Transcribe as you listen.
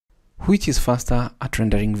Which is faster at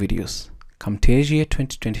rendering videos, Camtasia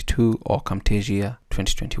 2022 or Camtasia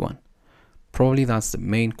 2021? Probably that's the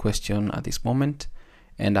main question at this moment,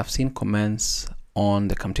 and I've seen comments on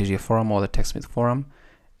the Camtasia forum or the TechSmith forum,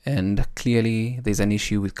 and clearly there's an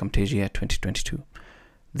issue with Camtasia 2022.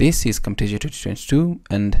 This is Camtasia 2022,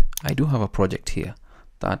 and I do have a project here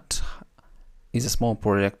that is a small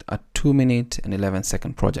project, a 2-minute and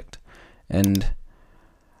 11-second project, and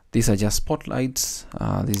these are just spotlights.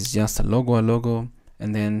 This is just a logo,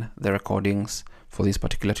 and then the recordings for this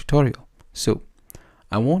particular tutorial. So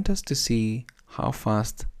I want us to see how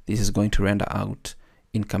fast this is going to render out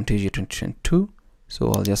in Camtasia 2022.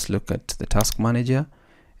 So I'll just look at the task manager,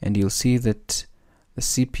 and you'll see that the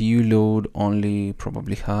CPU load only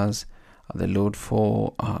probably has the load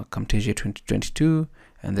for Camtasia 2022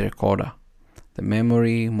 and the recorder. The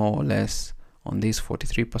memory more or less on this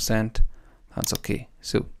 43%, that's okay.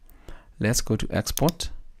 So let's go to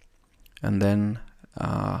export, and then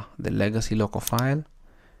the legacy local file,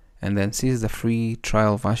 and then see the free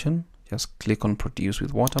trial version. Just click on produce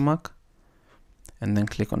with watermark, and then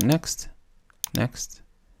click on next,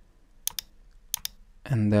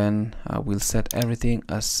 and then we'll set everything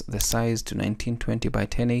as the size to 1920 by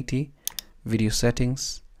 1080. Video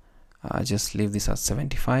settings, just leave this at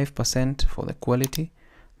 75% for the quality,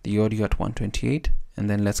 the audio at 128, and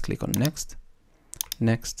then let's click on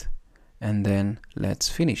next, and then let's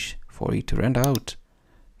finish for it to render out.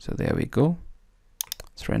 So there we go,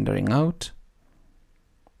 it's rendering out.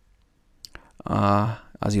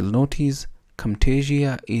 As you'll notice,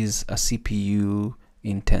 Camtasia is a CPU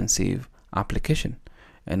intensive application,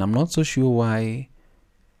 and I'm not so sure why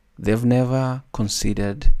they've never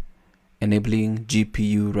considered enabling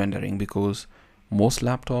GPU rendering, because most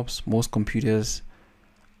laptops, most computers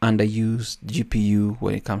underuse GPU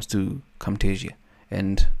when it comes to Camtasia,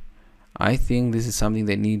 and I think this is something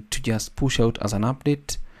they need to just push out as an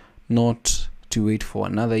update, not to wait for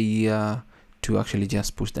another year to actually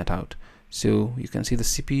just push that out. So you can see the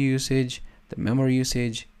CPU usage, the memory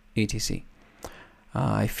usage, etc.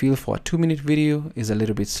 I feel for a 2-minute video is a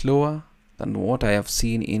little bit slower than what I have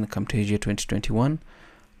seen in Camtasia 2021,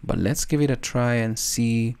 but let's give it a try and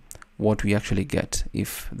see what we actually get,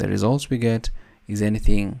 if the results we get is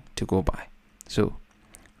anything to go by. So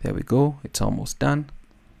there we go, it's almost done.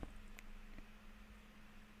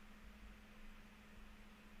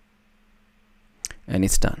 And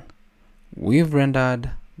it's done. We've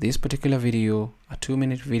rendered this particular video, a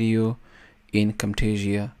 2-minute video, in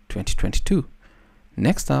Camtasia 2022.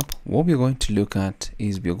 Next up, what we're going to look at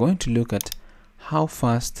is we're going to look at how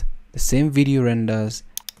fast the same video renders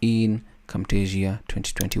in Camtasia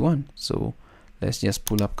 2021. So let's just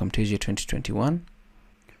pull up Camtasia 2021.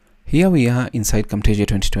 Here we are inside Camtasia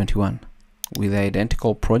 2021 with the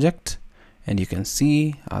identical project, and you can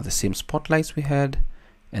see the same spotlights we had,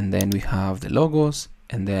 and then we have the logos,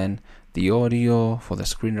 and then the audio for the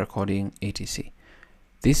screen recording, etc.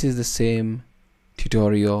 This is the same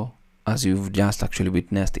tutorial as you've just actually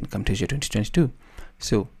witnessed in Camtasia 2022.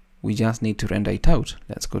 So we just need to render it out.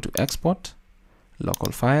 Let's go to export,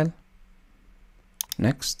 local file,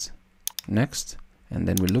 next, and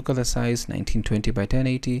then we'll look at the size 1920 by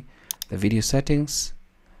 1080. The video settings,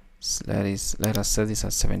 let us set this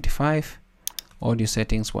as 75, audio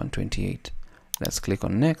settings 128. Let's click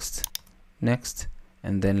on next,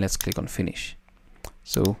 and then let's click on finish.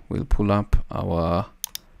 So we'll pull up our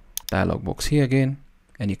dialog box here again,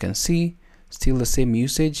 and you can see still the same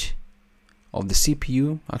usage of the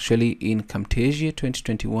CPU. Actually in Camtasia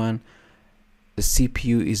 2021 the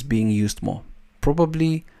CPU is being used more.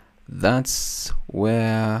 Probably that's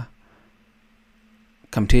where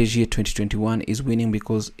Camtasia 2021 is winning,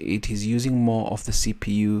 because it is using more of the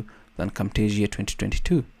CPU than Camtasia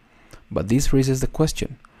 2022. But this raises the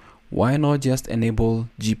question, why not just enable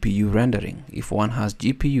GPU rendering if one has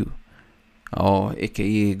GPU, or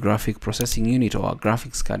aka graphic processing unit, or a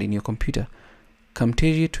graphics card in your computer?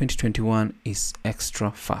 Camtasia 2021 is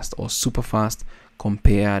extra fast or super fast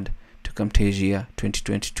compared to Camtasia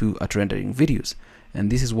 2022 at rendering videos,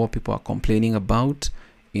 and this is what people are complaining about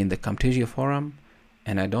in the Camtasia forum.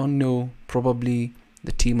 And I don't know, probably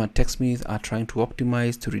the team at TechSmith are trying to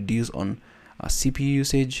optimize to reduce on CPU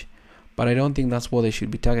usage, but I don't think that's what they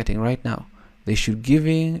should be targeting right now. They should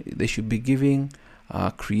be giving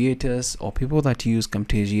creators or people that use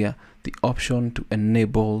Camtasia the option to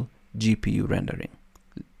enable GPU rendering.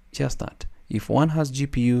 Just that. If one has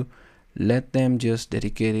GPU, let them just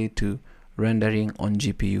dedicate it to rendering on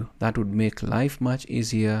GPU. That would make life much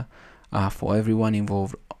easier for everyone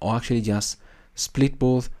involved, or actually just split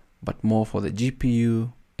both, but more for the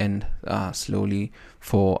GPU and slowly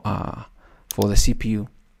for the CPU.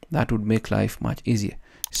 That would make life much easier.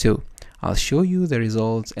 So I'll show you the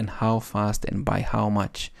results and how fast and by how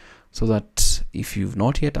much, so that if you've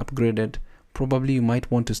not yet upgraded, probably you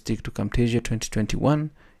might want to stick to Camtasia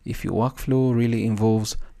 2021 if your workflow really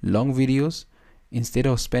involves long videos. Instead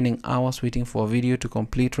of spending hours waiting for a video to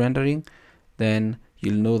complete rendering, then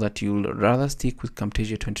you'll know that you'll rather stick with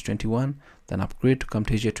Camtasia 2021 than upgrade to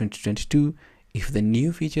Camtasia 2022 if the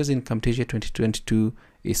new features in Camtasia 2022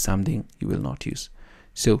 is something you will not use.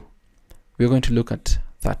 So we're going to look at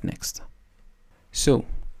that next. So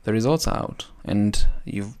the results are out, and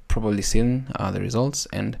you've probably seen the results.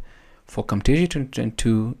 And for Camtasia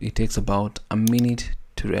 2022, it takes about a minute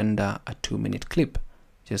to render a 2-minute clip,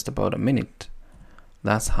 just about a minute.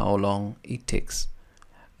 That's how long it takes.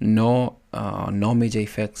 No major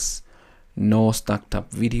effects, no stacked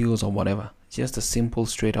up videos or whatever, just a simple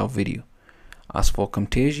straight out video. As for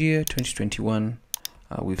Camtasia 2021,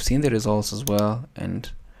 we've seen the results as well, and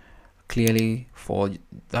clearly for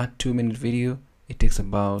that 2-minute video, it takes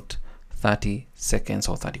about 30 seconds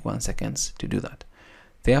or 31 seconds to do that.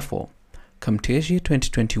 Therefore, Camtasia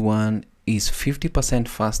 2021 is 50%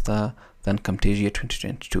 faster than Camtasia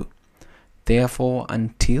 2022. Therefore,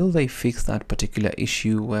 until they fix that particular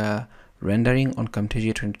issue where rendering on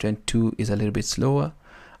Camtasia 2022 is a little bit slower,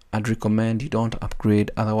 I'd recommend you don't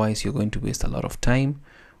upgrade. Otherwise, you're going to waste a lot of time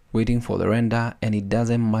waiting for the render, and it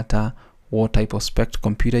doesn't matter what type of spec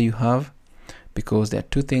computer you have, because there are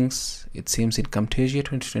two things. It seems in Camtasia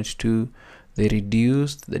 2022, they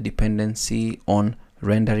reduced the dependency on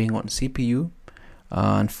rendering on CPU.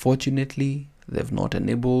 Unfortunately, they've not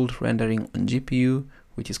enabled rendering on GPU,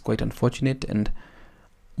 which is quite unfortunate, and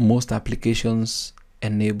most applications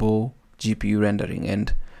enable GPU rendering,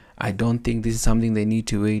 and I don't think this is something they need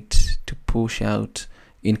to wait to push out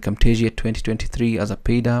in Camtasia 2023 as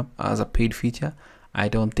a paid feature. I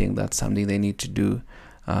don't think that's something they need to do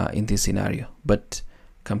in this scenario. But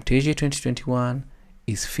Camtasia 2021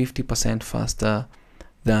 is 50% faster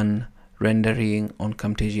than rendering on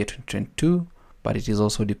Camtasia 2022, but it is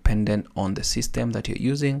also dependent on the system that you're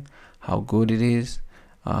using, how good it is,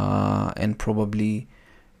 and probably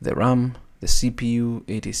the RAM, the CPU,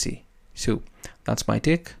 etc. So that's my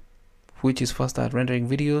take. Which is faster at rendering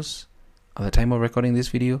videos? At the time of recording this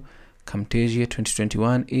video, Camtasia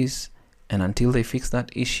 2021 is, and until they fix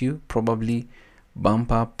that issue, probably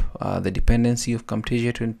bump up the dependency of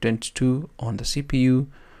Camtasia 2022 on the CPU,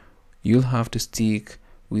 you'll have to stick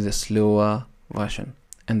with a slower version.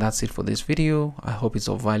 And that's it for this video. I hope it's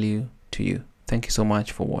of value to you. Thank you so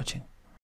much for watching.